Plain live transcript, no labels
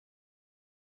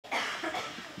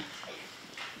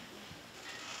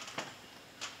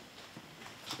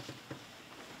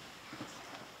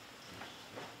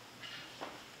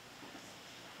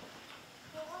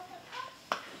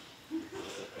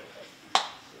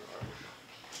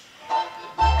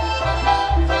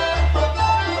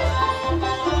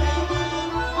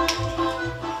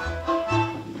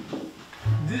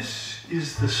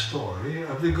the story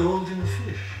of the golden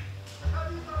fish.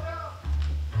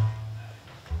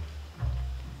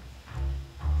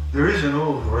 There is an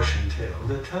old Russian tale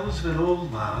that tells of an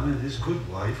old man and his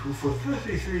good wife who for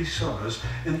 33 summers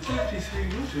and 33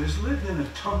 winters lived in a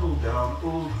tumble-down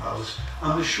old house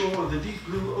on the shore of the deep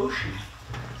blue ocean.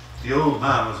 The old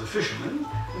man was a fisherman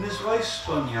and his wife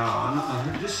spun yarn on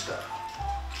her distaff.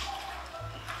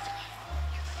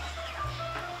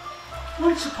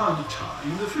 Once upon a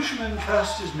time, the fisherman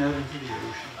cast his net into the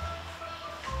ocean,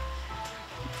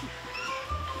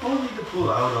 only to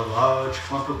pull out a large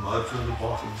clump of mud from the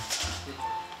bottom.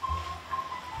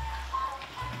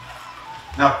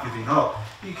 Not giving up,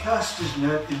 he cast his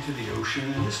net into the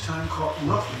ocean and this time caught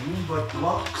nothing but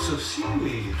blocks of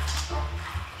seaweed.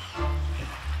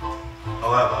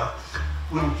 However,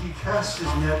 when he cast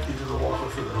his net into the water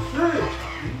for the third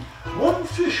time, one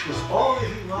fish was all that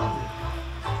he wanted.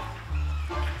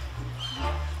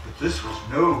 But this was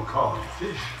no common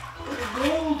fish, but a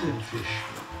golden fish.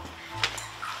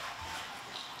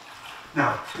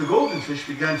 Now, the golden fish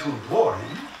began to implore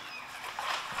him.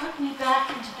 Put me back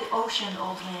into the ocean,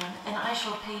 old man, and I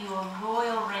shall pay you a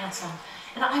royal ransom,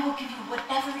 and I will give you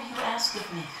whatever you ask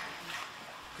of me.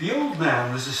 The old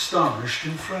man was astonished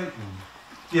and frightened.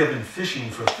 He had been fishing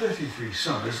for 33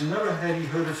 summers and never had he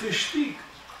heard a fish speak.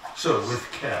 So,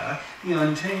 with care, he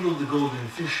untangled the golden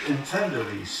fish and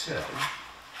tenderly said,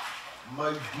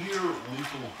 "My dear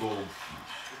little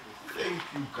goldfish, thank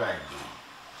you kindly.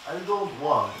 I don't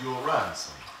want your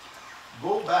ransom.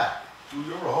 Go back to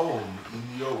your home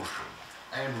in the ocean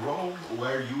and roam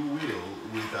where you will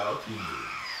without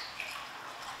hindrance."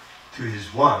 To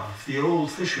his wife, the old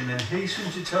fisherman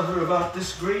hastened to tell her about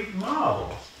this great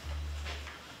marvel.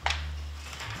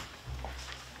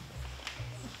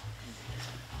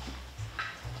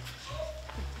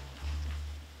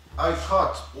 "I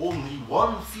caught only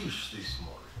one fish this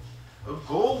morning. A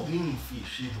golden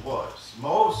fish it was,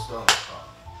 most uncommon.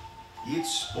 It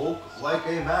spoke like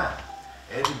a man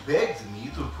and begged me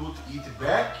to put it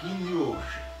back in the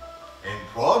ocean and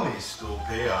promised to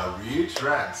pay a rich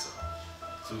ransom,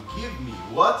 to give me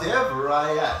whatever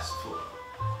I asked for.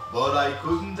 But I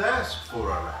couldn't ask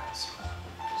for a ransom,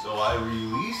 so I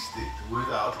released it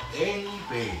without any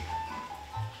payment."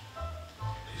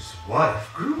 His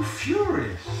wife grew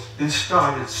furious and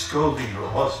started scolding her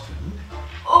husband.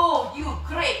 Oh, you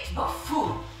great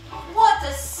buffoon! What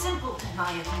a simpleton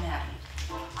I have married!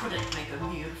 Couldn't make a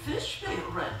mere fish pay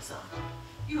a ransom.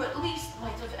 You at least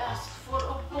might have asked for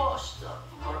a washtub,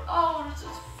 for ours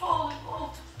is falling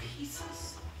all to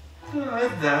pieces.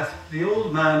 At that, the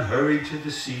old man hurried to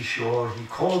the seashore. He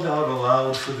called out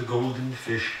aloud for the golden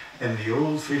fish, and the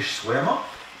old fish swam up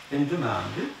and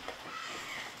demanded,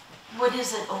 What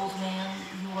is it, old man,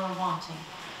 you are wanting?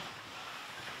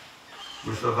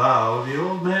 With a bow, the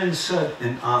old man said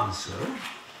in answer,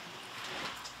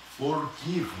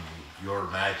 "Forgive me, your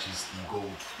majesty,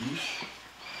 goldfish.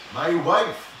 My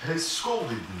wife has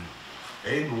scolded me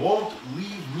and won't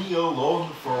leave me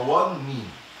alone for 1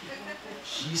 minute.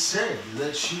 She said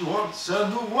that she wants a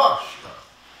new washtub,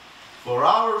 for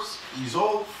ours is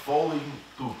all falling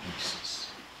to pieces."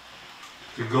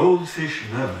 The goldfish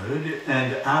murmured and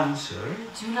answered.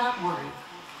 Do not worry.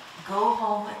 Go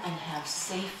home and have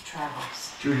safe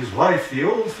travels. To his wife, the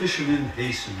old fisherman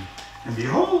hastened, and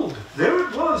behold, there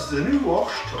it was, the new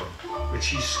washtub, but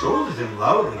she scolded him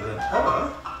louder than ever.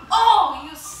 Oh,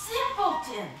 you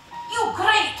simpleton! You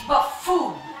great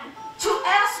buffoon! To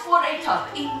ask for a tub,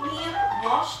 a mere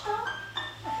washtub?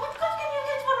 What good can you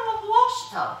get from a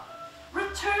washtub?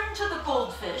 Return to the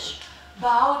goldfish,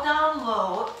 bow down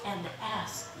low, and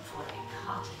ask for a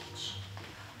cottage.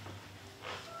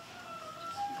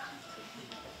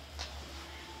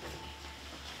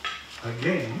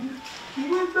 Again, he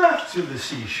went back to the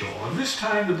seashore, and this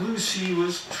time the blue sea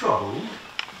was troubled.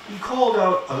 He called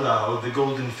out aloud the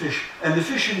golden fish, and the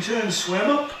fish in turn swam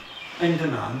up and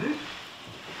demanded,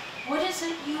 What is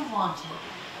it you wanted,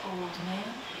 old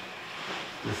man?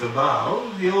 With a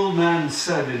bow, the old man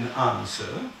said in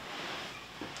answer,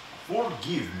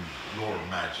 "Forgive me, your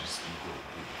majesty,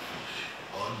 golden fish,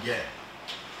 again.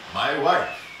 My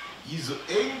wife is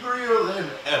angrier than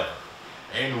ever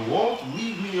and won't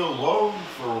leave me alone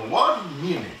for 1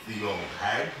 minute, the old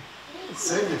hag.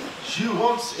 Said she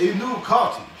wants a new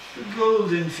cottage." The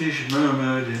golden fish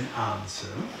murmured in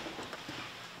answer,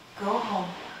 Go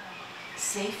home.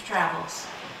 Safe travels.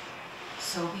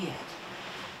 So be it.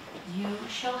 You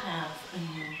shall have a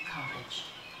new cottage.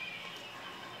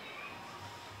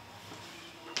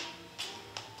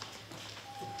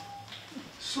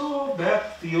 So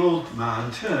back the old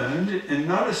man turned, and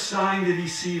not a sign did he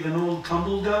see of an old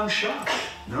tumble-down shaft.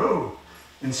 No,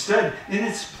 Instead, in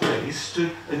its place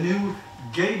stood a new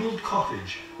gabled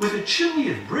cottage with a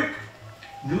chimney of brick,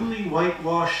 newly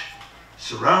whitewashed,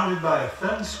 surrounded by a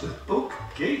fence with oak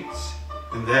gates.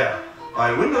 And there,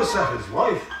 by a window sat his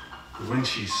wife, who when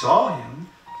she saw him,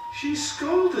 she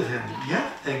scolded him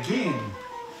yet again.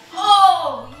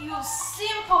 Oh, you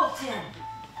simpleton!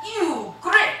 You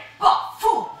great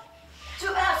buffoon! To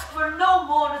ask for no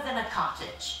more than a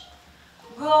cottage.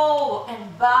 Go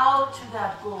and bow to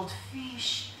that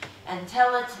goldfish and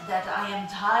tell it that I am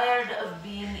tired of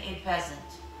being a peasant,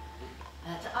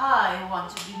 that I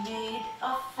want to be made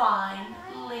a fine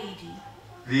lady.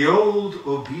 The old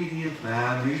obedient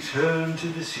man returned to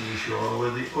the seashore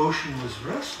where the ocean was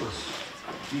restless.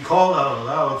 He called out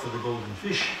aloud for the golden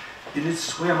fish, and it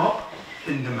swam up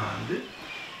and demanded.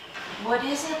 What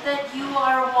is it that you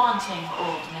are wanting,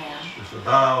 old man? With a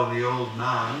bow, the old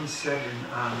man said in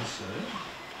answer,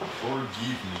 Forgive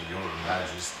me, your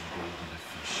majesty, golden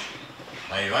fish.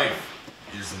 My wife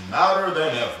is madder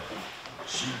than ever.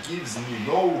 She gives me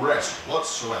no rest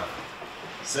whatsoever.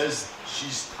 Says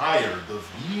she's tired of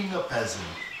being a peasant,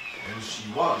 and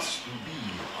she wants to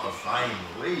be a fine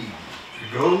lady.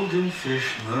 The golden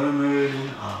fish murmured in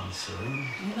answer,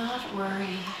 Do not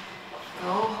worry.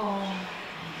 Go home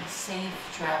and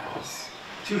safe travels.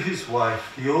 to his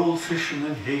wife, the old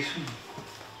fisherman hastened.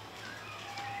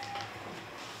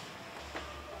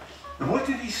 And what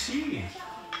did he see?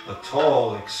 A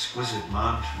tall, exquisite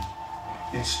mansion.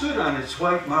 And stood on its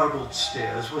white marbled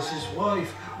stairs was his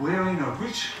wife, wearing a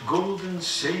rich golden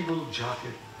sable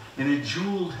jacket and a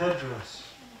jeweled headdress.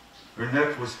 Her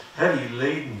neck was heavy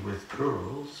laden with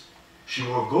pearls. She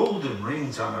wore golden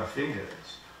rings on her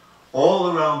fingers.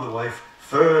 All around the wife,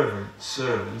 fervent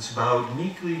servants bowed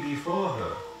meekly before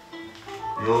her.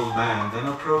 The old man then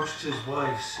approached his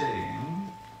wife,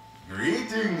 saying,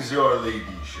 Greetings, your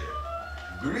ladyship.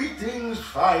 Greetings,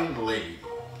 fine lady.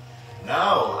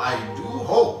 Now I do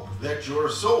hope that your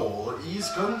soul is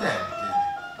contented.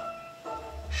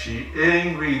 She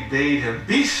angrily bade him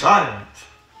be silent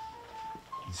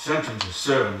and sent him to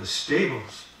serve in the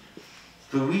stables.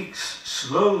 The weeks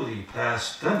slowly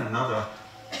passed, then another.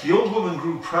 The old woman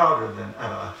grew prouder than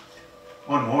ever.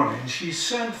 One morning she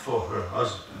sent for her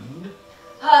husband.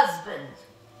 Husband,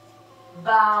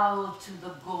 bow to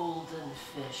the golden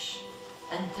fish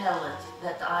and tell it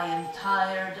that I am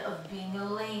tired of being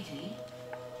a lady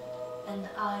and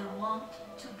I want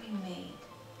to be made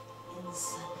in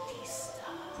Sadista.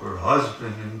 Her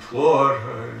husband implored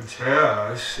her in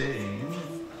terror, saying,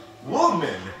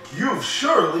 Woman, you've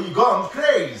surely gone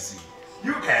crazy.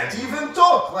 You can't even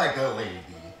talk like a lady.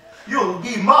 You'll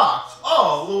be mocked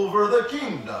all over the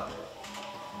kingdom.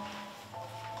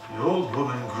 The old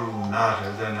woman grew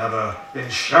madder than ever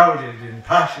and shouted in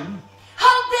passion,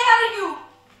 How dare you!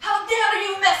 How dare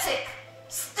you, Messick!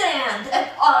 Stand and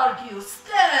argue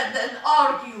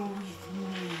with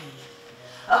me.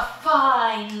 A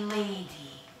fine lady.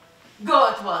 Go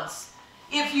at once.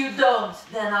 If you don't,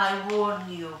 then I warn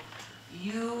you,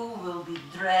 you will be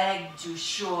dragged to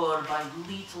shore by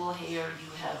little hair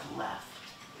you have left.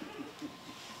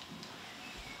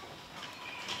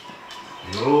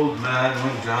 The old man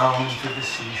went down to the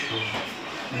seashore,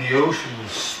 and the ocean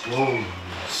was swollen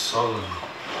and sullen,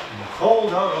 and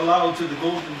called out aloud to the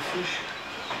golden fish.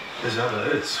 As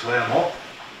ever it swam up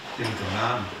and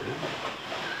demanded,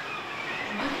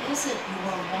 What is it you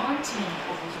are wanting,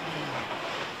 old man?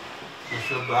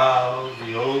 with a bow,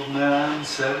 the old man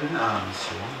said in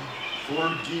answer,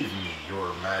 Forgive me,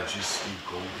 your majesty,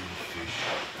 golden fish,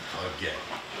 again.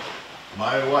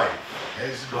 My wife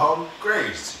has gone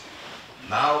crazy.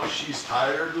 Now she's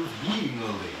tired of being a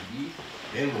lady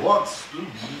and wants to be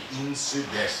in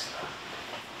Sadista.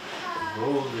 the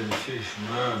golden fish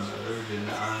murmured in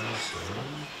answer,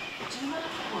 Do not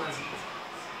worry.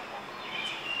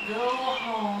 Go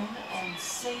home and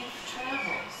safe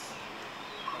travels.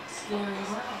 Very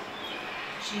well.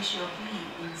 She shall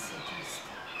be in Sadista.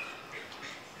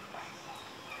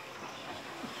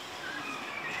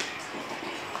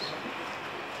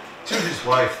 To his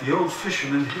wife, the old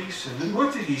fisherman hastened, and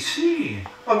what did he see?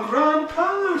 A grand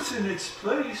palace in its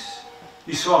place.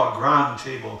 He saw a grand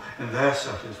table, and there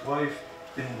sat his wife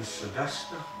in the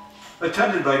Sadista,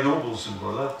 attended by nobles and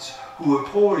varlets, who were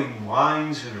pouring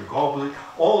wines in her goblet.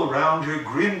 All around her,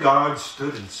 grim guards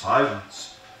stood in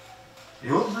silence.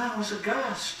 The old man was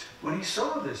aghast when he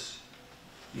saw this.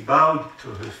 He bowed to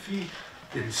her feet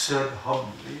and said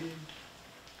humbly,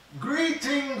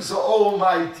 Greetings,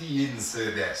 almighty in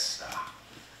Sadista.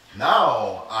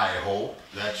 Now I hope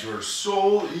that your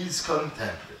soul is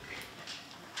contented.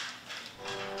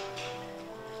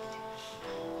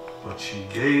 But she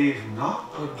gave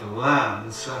not a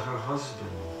glance at her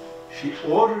husband. She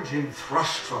ordered him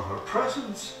thrust from her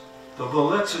presence. The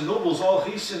valets and nobles all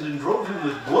hastened and drove him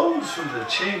with blows from the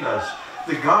chambers.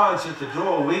 The guards at the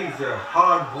door waved their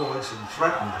hard boards and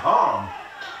threatened harm.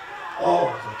 All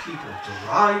the people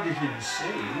derided him,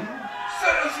 saying,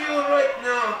 Settle you right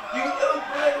now, you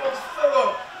ill-bred old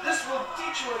fellow. This will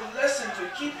teach you a lesson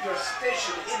to keep your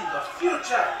station in the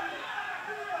future.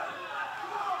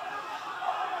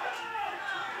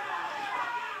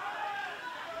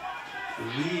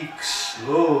 The weeks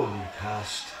slowly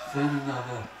passed, then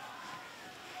another.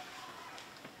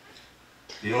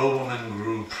 The old woman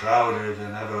grew prouder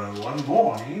than ever. One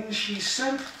morning she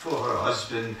sent for her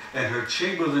husband, and her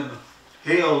chamberlain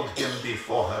haled him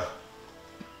before her.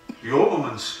 The old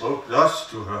woman spoke thus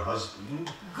to her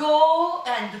husband. Go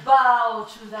and bow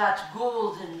to that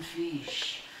golden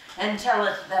fish, and tell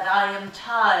it that I am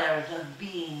tired of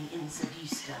being in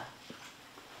Sadista.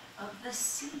 Of the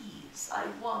seas I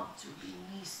want to be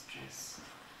mistress,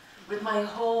 with my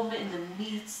home in the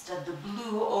midst of the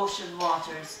blue ocean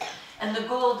waters, and the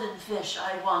golden fish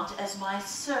I want as my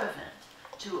servant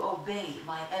to obey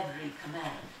my every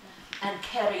command, and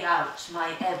carry out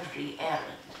my every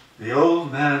errand. The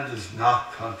old man does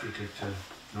not contradict her,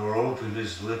 nor open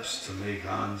his lips to make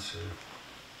answer.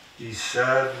 He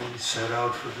sadly set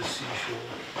out for the seashore.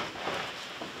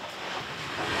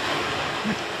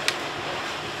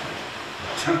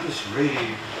 The tempest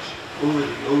raged over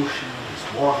the ocean,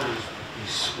 its waters be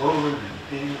swollen and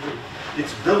angry,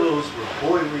 its billows were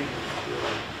boiling with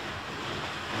fury.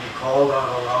 And he called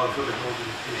out aloud for the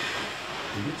golden fish,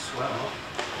 and it swam up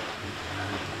and ran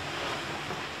away.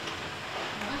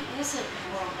 What is it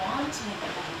you are wanting,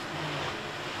 old man?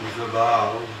 With a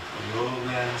bow, the old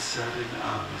man said in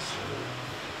answer,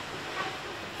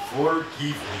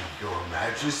 Forgive me, your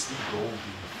majesty, golden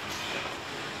fish.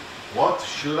 What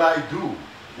should I do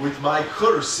with my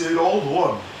cursed old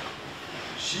woman?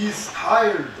 She is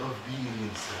tired of being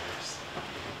in service.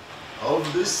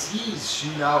 Of the seas she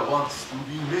now wants to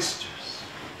be mistress.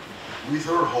 With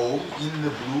her home in the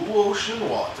blue ocean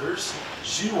waters,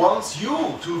 she wants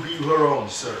you to be her own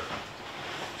servant,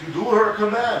 to do her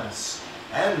commands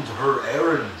and her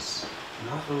errands.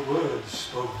 not a word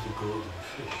spoke the golden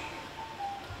fish.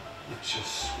 It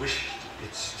just swished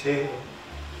its tail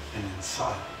and in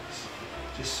silence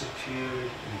disappeared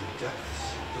in the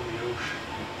depths of the ocean.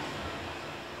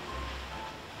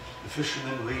 The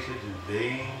fisherman waited in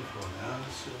vain for an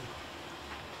answer,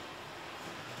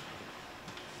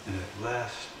 and at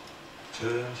last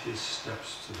turned his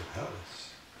steps to the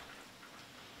palace.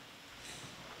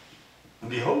 And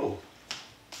behold,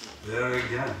 there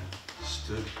again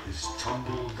stood his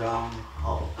tumble-down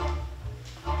hull.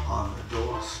 On the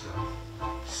doorstep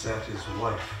sat his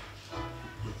wife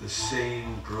with the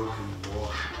same broken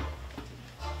washtub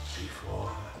before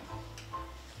her.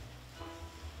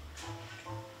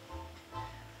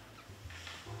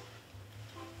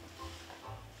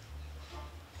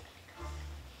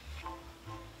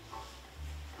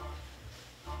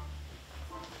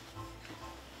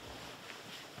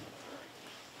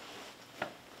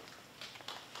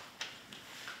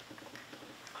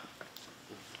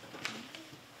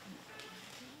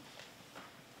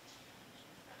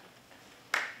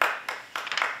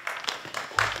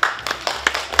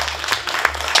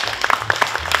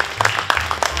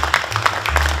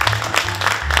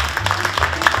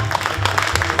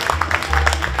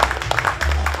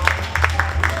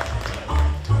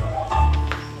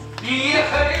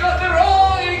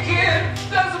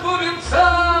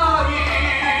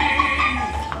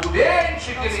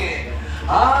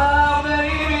 А в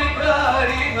даре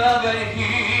кари на